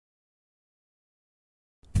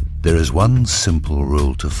There is one simple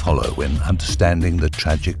rule to follow when understanding the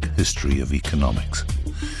tragic history of economics.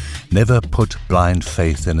 Never put blind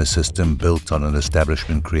faith in a system built on an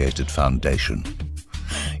establishment-created foundation.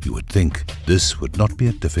 You would think this would not be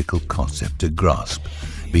a difficult concept to grasp,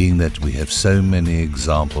 being that we have so many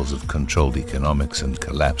examples of controlled economics and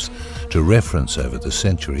collapse to reference over the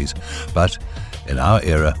centuries, but in our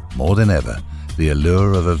era, more than ever, the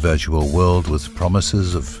allure of a virtual world with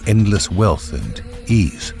promises of endless wealth and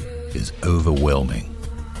ease is overwhelming.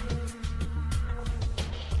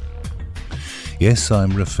 Yes,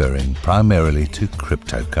 I'm referring primarily to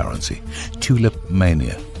cryptocurrency, tulip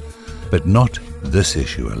mania, but not this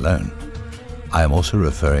issue alone. I am also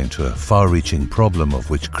referring to a far-reaching problem of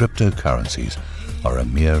which cryptocurrencies are a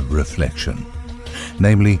mere reflection,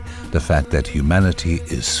 namely the fact that humanity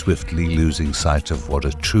is swiftly losing sight of what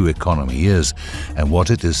a true economy is and what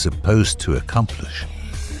it is supposed to accomplish.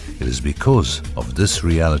 It is because of this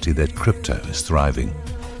reality that crypto is thriving.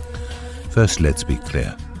 First, let's be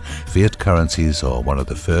clear. Fiat currencies are one of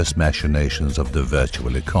the first machinations of the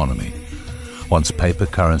virtual economy. Once paper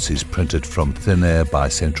currencies printed from thin air by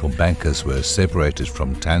central bankers were separated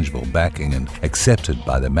from tangible backing and accepted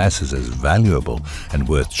by the masses as valuable and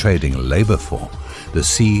worth trading labor for, the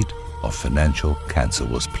seed of financial cancer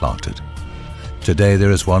was planted. Today there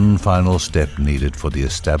is one final step needed for the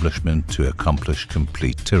establishment to accomplish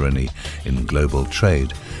complete tyranny in global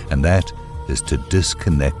trade, and that is to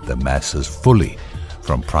disconnect the masses fully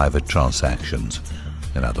from private transactions.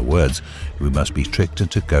 In other words, we must be tricked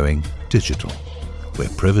into going digital, where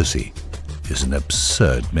privacy is an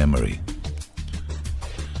absurd memory.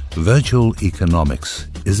 Virtual economics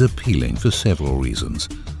is appealing for several reasons,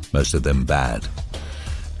 most of them bad.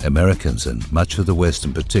 Americans, and much of the West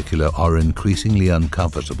in particular, are increasingly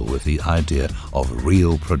uncomfortable with the idea of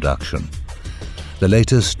real production. The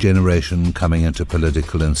latest generation coming into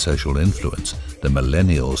political and social influence, the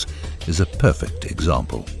millennials, is a perfect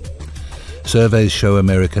example. Surveys show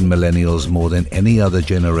American millennials more than any other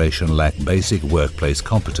generation lack basic workplace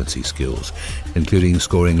competency skills, including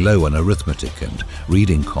scoring low on arithmetic and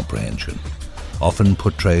reading comprehension. Often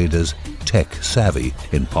portrayed as tech-savvy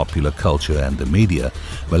in popular culture and the media,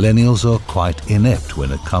 millennials are quite inept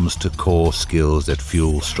when it comes to core skills that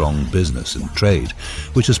fuel strong business and trade,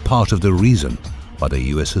 which is part of the reason why the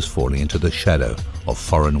US is falling into the shadow of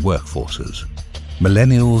foreign workforces.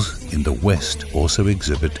 Millennials in the West also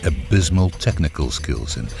exhibit abysmal technical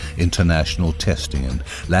skills in international testing and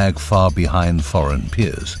lag far behind foreign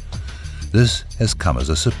peers. This has come as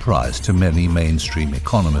a surprise to many mainstream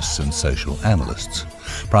economists and social analysts,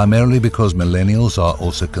 primarily because millennials are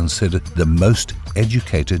also considered the most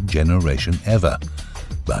educated generation ever.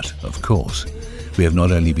 But, of course, we have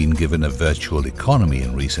not only been given a virtual economy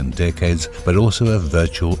in recent decades, but also a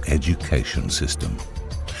virtual education system.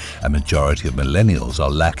 A majority of millennials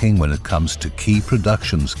are lacking when it comes to key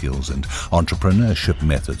production skills and entrepreneurship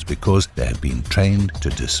methods because they have been trained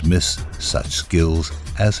to dismiss such skills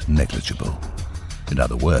as negligible. In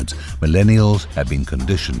other words, millennials have been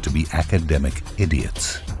conditioned to be academic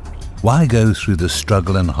idiots. Why go through the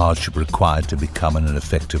struggle and hardship required to become an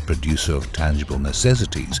effective producer of tangible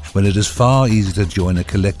necessities when it is far easier to join a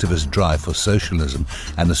collectivist drive for socialism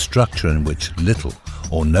and a structure in which little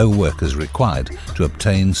or no work is required to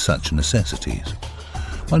obtain such necessities?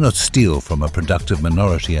 Why not steal from a productive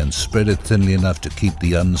minority and spread it thinly enough to keep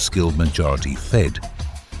the unskilled majority fed?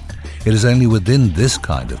 It is only within this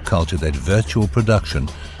kind of culture that virtual production,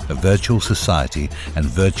 a virtual society, and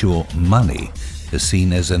virtual money is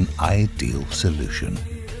seen as an ideal solution.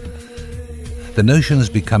 The notion is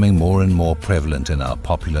becoming more and more prevalent in our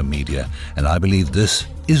popular media, and I believe this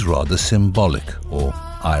is rather symbolic or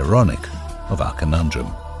ironic of our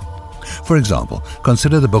conundrum. For example,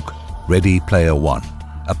 consider the book Ready Player One,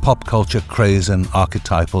 a pop culture craze and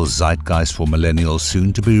archetypal zeitgeist for millennials,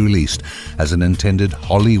 soon to be released as an intended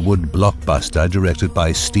Hollywood blockbuster directed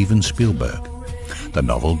by Steven Spielberg. The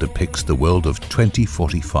novel depicts the world of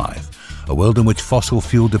 2045, a world in which fossil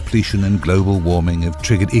fuel depletion and global warming have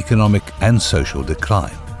triggered economic and social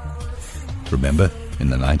decline. Remember, in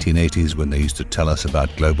the 1980s, when they used to tell us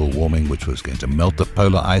about global warming, which was going to melt the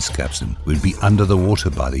polar ice caps and we'd be under the water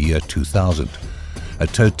by the year 2000. A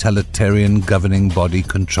totalitarian governing body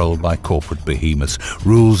controlled by corporate behemoths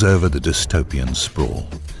rules over the dystopian sprawl.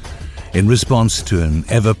 In response to an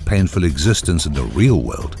ever-painful existence in the real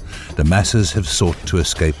world, the masses have sought to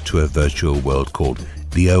escape to a virtual world called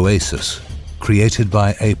the Oasis, created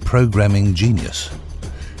by a programming genius.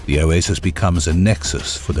 The Oasis becomes a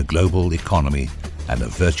nexus for the global economy and a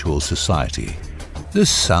virtual society. This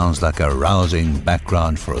sounds like a rousing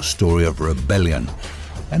background for a story of rebellion,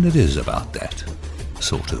 and it is about that.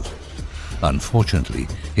 sort of. Unfortunately,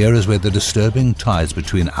 here is where the disturbing ties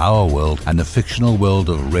between our world and the fictional world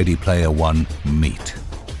of Ready Player One meet.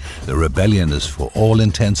 The rebellion is for all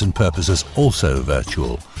intents and purposes also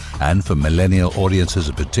virtual, and for millennial audiences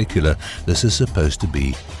in particular, this is supposed to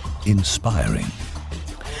be inspiring.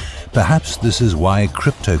 Perhaps this is why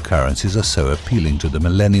cryptocurrencies are so appealing to the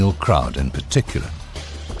millennial crowd in particular.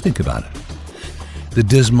 Think about it. The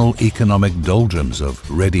dismal economic doldrums of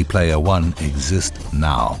Ready Player One exist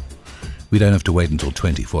now. We don't have to wait until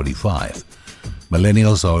 2045.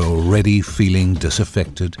 Millennials are already feeling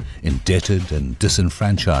disaffected, indebted and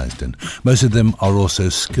disenfranchised, and most of them are also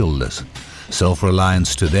skillless.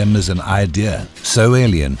 Self-reliance to them is an idea so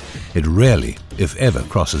alien it rarely, if ever,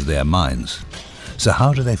 crosses their minds. So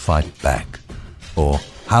how do they fight back? Or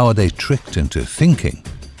how are they tricked into thinking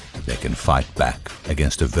they can fight back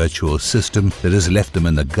against a virtual system that has left them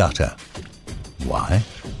in the gutter? Why?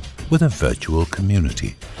 With a virtual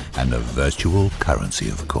community and a virtual currency,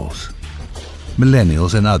 of course.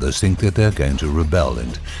 Millennials and others think that they're going to rebel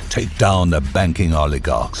and take down the banking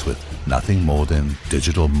oligarchs with nothing more than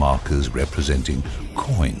digital markers representing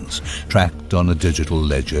coins tracked on a digital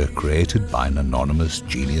ledger created by an anonymous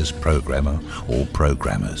genius programmer or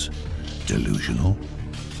programmers. Delusional?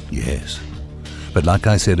 Yes. But like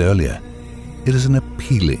I said earlier, it is an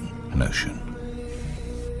appealing notion.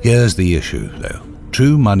 Here's the issue, though.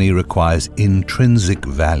 True money requires intrinsic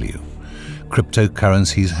value.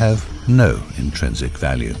 Cryptocurrencies have no intrinsic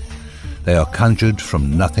value. They are conjured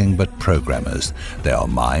from nothing but programmers. They are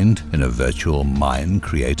mined in a virtual mine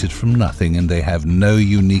created from nothing, and they have no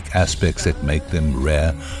unique aspects that make them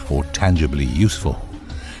rare or tangibly useful.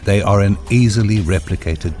 They are an easily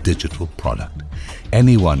replicated digital product.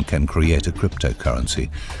 Anyone can create a cryptocurrency,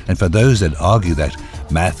 and for those that argue that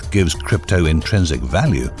math gives crypto intrinsic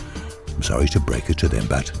value, I'm sorry to break it to them,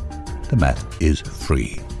 but the math is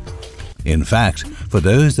free. In fact, for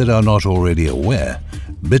those that are not already aware,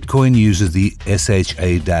 Bitcoin uses the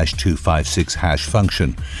SHA-256 hash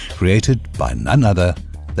function created by none other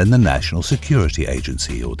than the National Security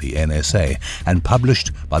Agency, or the NSA, and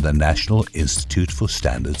published by the National Institute for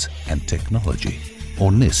Standards and Technology,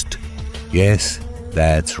 or NIST. Yes,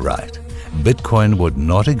 that's right. Bitcoin would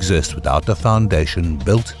not exist without the foundation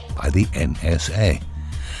built by the NSA.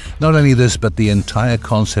 Not only this, but the entire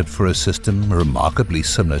concept for a system remarkably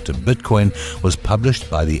similar to Bitcoin was published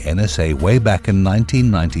by the NSA way back in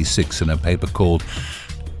 1996 in a paper called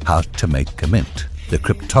How to Make a Mint: The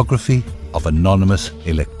Cryptography of Anonymous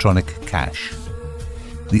Electronic Cash.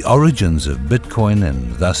 The origins of Bitcoin,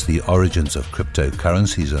 and thus the origins of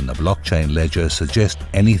cryptocurrencies and the blockchain ledger, suggest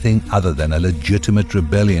anything other than a legitimate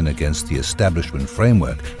rebellion against the establishment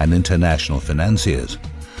framework and international financiers.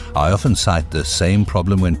 I often cite the same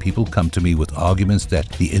problem when people come to me with arguments that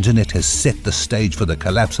the internet has set the stage for the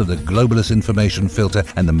collapse of the globalist information filter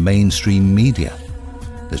and the mainstream media.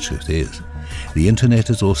 The truth is, the internet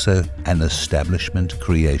is also an establishment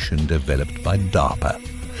creation developed by DARPA.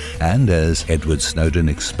 And as Edward Snowden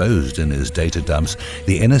exposed in his data dumps,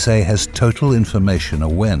 the NSA has total information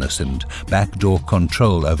awareness and backdoor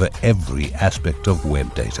control over every aspect of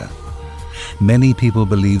web data. Many people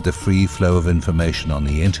believe the free flow of information on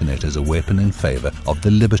the internet is a weapon in favor of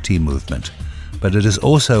the liberty movement, but it is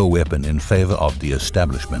also a weapon in favor of the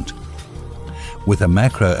establishment. With a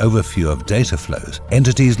macro overview of data flows,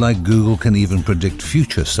 entities like Google can even predict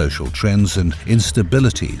future social trends and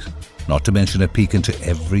instabilities, not to mention a peek into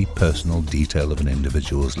every personal detail of an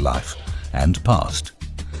individual's life and past.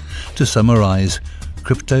 To summarize,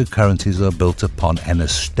 cryptocurrencies are built upon an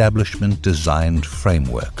establishment-designed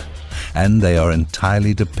framework, and they are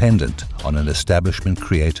entirely dependent on an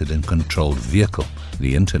establishment-created and controlled vehicle,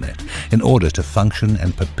 the internet, in order to function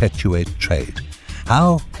and perpetuate trade.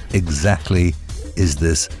 How exactly is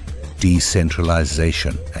this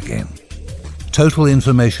decentralization again? Total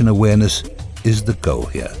information awareness is the goal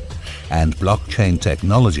here, and blockchain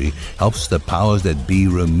technology helps the powers that be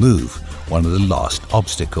remove one of the last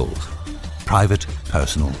obstacles: private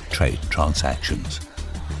personal trade transactions.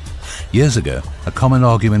 Years ago, a common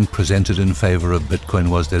argument presented in favor of Bitcoin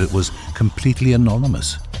was that it was completely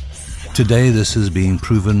anonymous. Today, this is being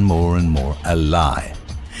proven more and more a lie.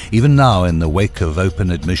 Even now, in the wake of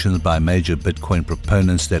open admissions by major Bitcoin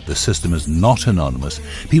proponents that the system is not anonymous,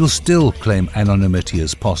 people still claim anonymity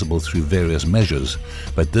is possible through various measures,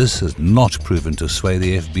 but this has not proven to sway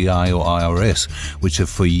the FBI or IRS, which have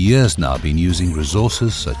for years now been using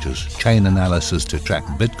resources such as chain analysis to track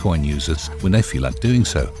Bitcoin users when they feel like doing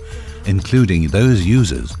so, including those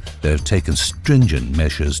users that have taken stringent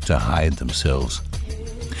measures to hide themselves.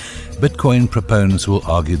 Bitcoin proponents will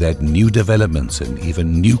argue that new developments and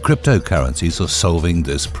even new cryptocurrencies are solving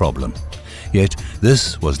this problem. Yet,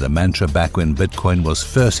 this was the mantra back when Bitcoin was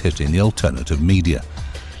first hit in the alternative media.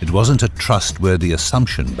 It wasn't a trustworthy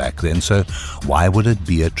assumption back then, so why would it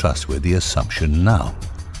be a trustworthy assumption now?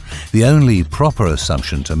 The only proper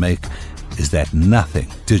assumption to make is that nothing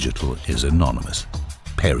digital is anonymous.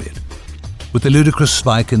 Period. With the ludicrous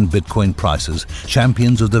spike in Bitcoin prices,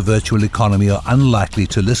 champions of the virtual economy are unlikely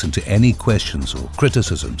to listen to any questions or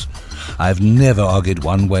criticisms. I've never argued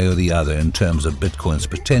one way or the other in terms of Bitcoin's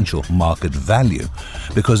potential market value,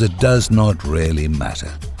 because it does not really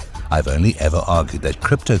matter. I've only ever argued that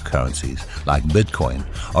cryptocurrencies, like Bitcoin,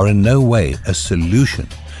 are in no way a solution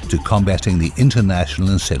to combating the international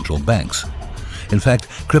and central banks. In fact,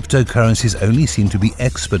 cryptocurrencies only seem to be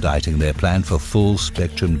expediting their plan for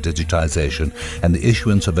full-spectrum digitization and the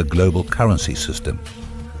issuance of a global currency system.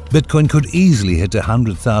 Bitcoin could easily hit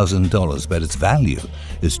 $100,000, but its value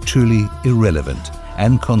is truly irrelevant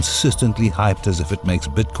and consistently hyped as if it makes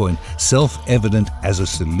Bitcoin self-evident as a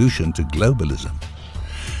solution to globalism.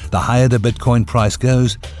 The higher the Bitcoin price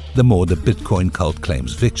goes, the more the Bitcoin cult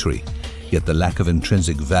claims victory, yet the lack of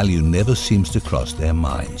intrinsic value never seems to cross their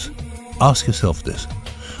minds. Ask yourself this: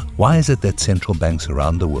 why is it that central banks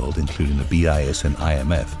around the world, including the BIS and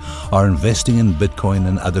IMF, are investing in Bitcoin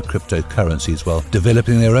and other cryptocurrencies while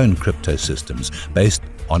developing their own crypto systems based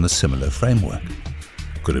on a similar framework?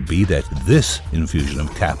 Could it be that this infusion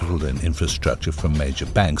of capital and infrastructure from major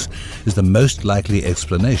banks is the most likely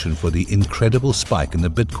explanation for the incredible spike in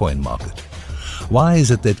the Bitcoin market? Why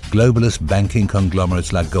is it that globalist banking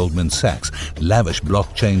conglomerates like Goldman Sachs lavish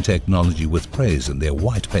blockchain technology with praise in their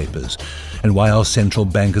white papers? And why are central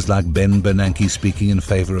bankers like Ben Bernanke speaking in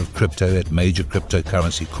favor of crypto at major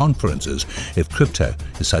cryptocurrency conferences if crypto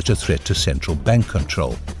is such a threat to central bank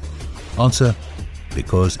control? Answer: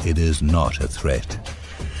 because it is not a threat.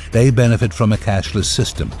 They benefit from a cashless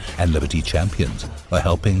system, and Liberty champions are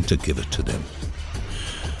helping to give it to them.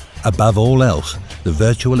 Above all else, the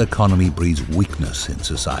virtual economy breeds weakness in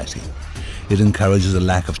society. It encourages a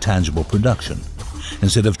lack of tangible production.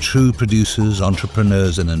 Instead of true producers,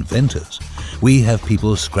 entrepreneurs, and inventors, we have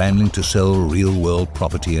people scrambling to sell real-world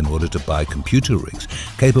property in order to buy computer rigs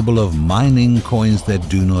capable of mining coins that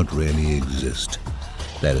do not really exist.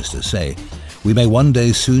 That is to say, we may one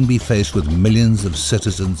day soon be faced with millions of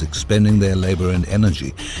citizens expending their labor and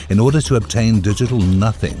energy in order to obtain digital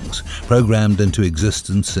nothings programmed into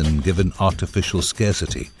existence and given artificial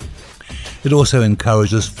scarcity. It also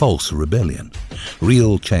encourages false rebellion.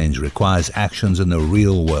 Real change requires actions in the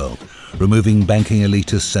real world, removing banking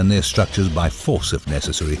elitists and their structures by force if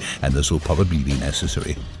necessary, and this will probably be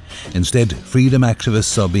necessary. Instead, freedom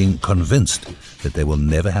activists are being convinced that they will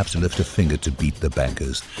never have to lift a finger to beat the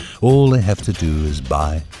bankers. All they have to do is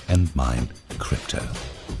buy and mine crypto.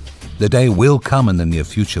 The day will come in the near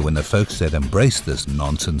future when the folks that embrace this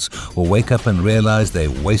nonsense will wake up and realize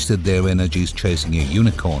they've wasted their energies chasing a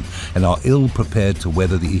unicorn and are ill-prepared to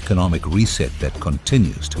weather the economic reset that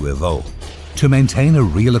continues to evolve. To maintain a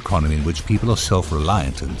real economy in which people are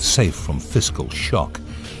self-reliant and safe from fiscal shock,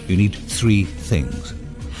 you need three things: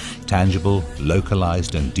 tangible,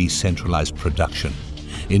 localized, and decentralized production,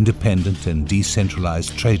 independent and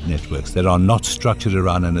decentralized trade networks that are not structured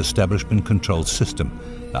around an establishment-controlled system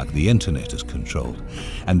like the internet is controlled,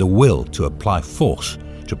 and the will to apply force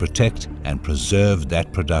to protect and preserve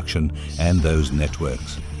that production and those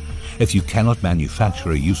networks. If you cannot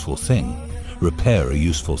manufacture a useful thing, repair a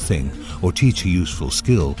useful thing, or teach a useful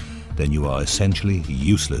skill, then you are essentially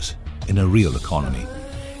useless in a real economy.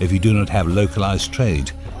 If you do not have localized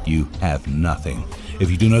trade, you have nothing. If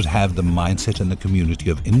you do not have the mindset and the community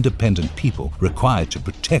of independent people required to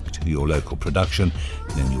protect your local production,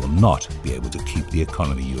 then you will not be able to keep the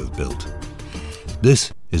economy you have built.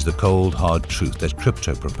 This is the cold, hard truth that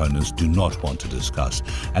crypto proponents do not want to discuss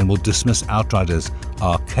and will dismiss outright as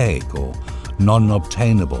archaic or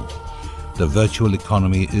non-obtainable. The virtual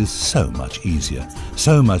economy is so much easier,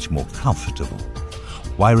 so much more comfortable.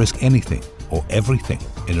 Why risk anything or everything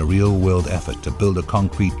in a real-world effort to build a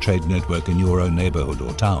concrete trade network in your own neighborhood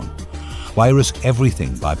or town? Why risk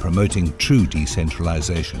everything by promoting true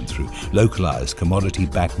decentralization through localized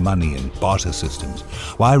commodity-backed money and barter systems?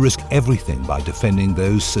 Why risk everything by defending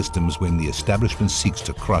those systems when the establishment seeks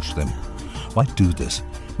to crush them? Why do this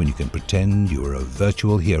when you can pretend you are a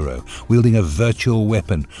virtual hero wielding a virtual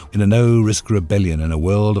weapon in a no-risk rebellion in a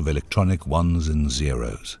world of electronic ones and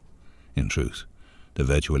zeros? In truth, the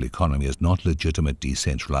virtual economy is not legitimate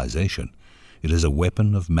decentralization. It is a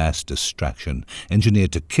weapon of mass distraction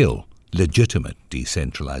engineered to kill legitimate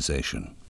decentralization.